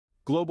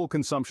Global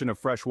consumption of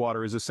fresh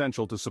water is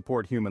essential to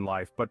support human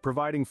life, but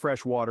providing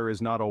fresh water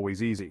is not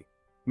always easy.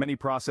 Many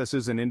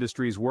processes and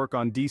industries work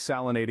on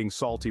desalinating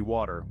salty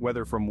water,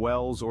 whether from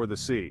wells or the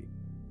sea.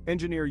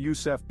 Engineer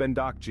Youssef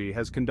Bendakji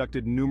has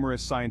conducted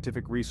numerous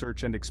scientific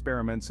research and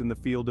experiments in the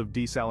field of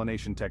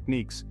desalination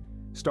techniques,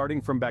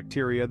 starting from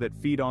bacteria that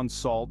feed on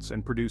salts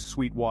and produce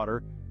sweet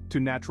water,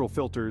 to natural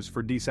filters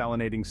for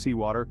desalinating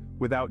seawater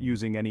without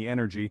using any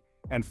energy,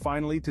 and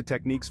finally to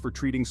techniques for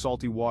treating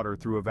salty water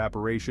through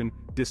evaporation,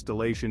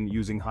 distillation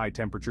using high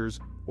temperatures,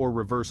 or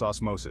reverse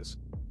osmosis.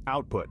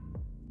 Output.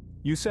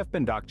 Youssef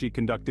Bendakji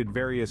conducted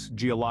various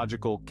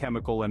geological,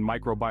 chemical and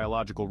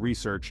microbiological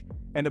research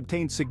and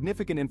obtained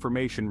significant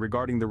information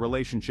regarding the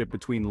relationship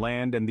between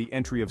land and the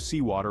entry of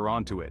seawater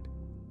onto it.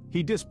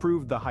 He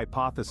disproved the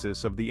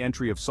hypothesis of the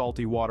entry of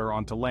salty water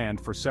onto land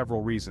for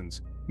several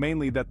reasons,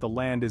 mainly that the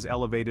land is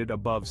elevated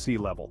above sea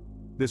level.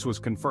 This was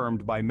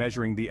confirmed by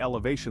measuring the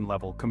elevation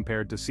level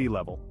compared to sea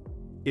level.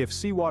 If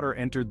seawater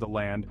entered the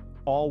land,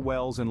 all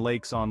wells and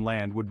lakes on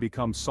land would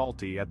become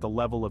salty at the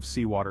level of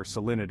seawater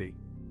salinity.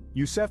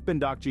 Youssef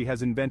Bendakji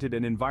has invented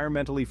an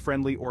environmentally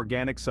friendly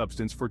organic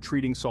substance for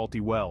treating salty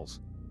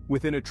wells.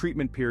 Within a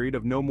treatment period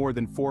of no more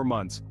than 4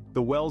 months,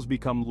 the wells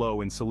become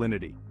low in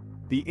salinity.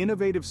 The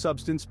innovative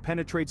substance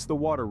penetrates the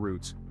water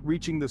roots,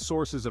 reaching the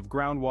sources of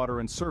groundwater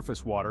and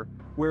surface water,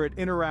 where it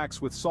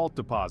interacts with salt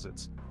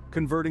deposits,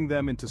 converting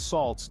them into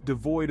salts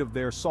devoid of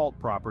their salt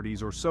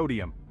properties or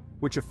sodium,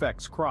 which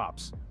affects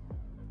crops.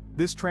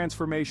 This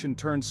transformation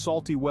turns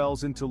salty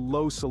wells into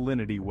low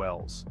salinity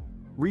wells.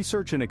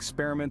 Research and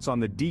experiments on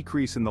the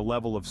decrease in the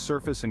level of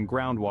surface and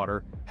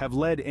groundwater have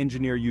led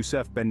engineer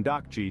Youssef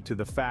Bendakji to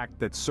the fact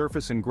that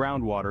surface and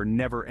groundwater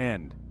never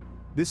end.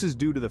 This is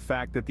due to the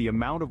fact that the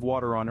amount of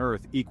water on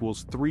Earth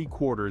equals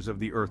 3/4 of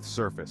the Earth's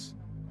surface.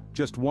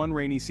 Just one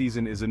rainy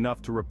season is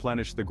enough to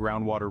replenish the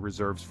groundwater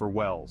reserves for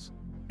wells.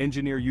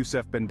 Engineer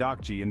Youssef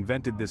Bendakji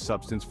invented this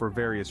substance for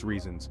various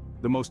reasons,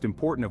 the most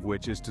important of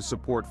which is to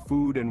support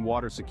food and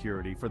water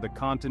security for the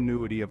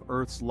continuity of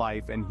Earth's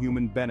life and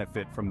human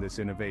benefit from this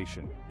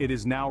innovation. It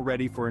is now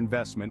ready for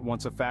investment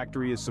once a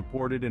factory is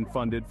supported and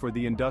funded for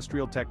the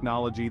industrial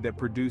technology that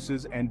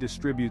produces and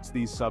distributes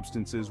these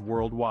substances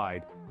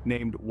worldwide,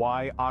 named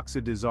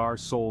Y-Oxidizar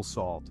Sol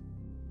Salt.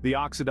 The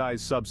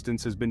oxidized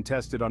substance has been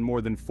tested on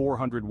more than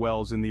 400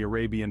 wells in the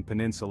Arabian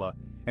Peninsula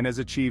and has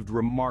achieved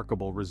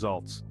remarkable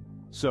results.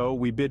 So,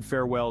 we bid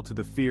farewell to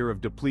the fear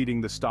of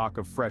depleting the stock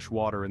of fresh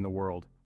water in the world.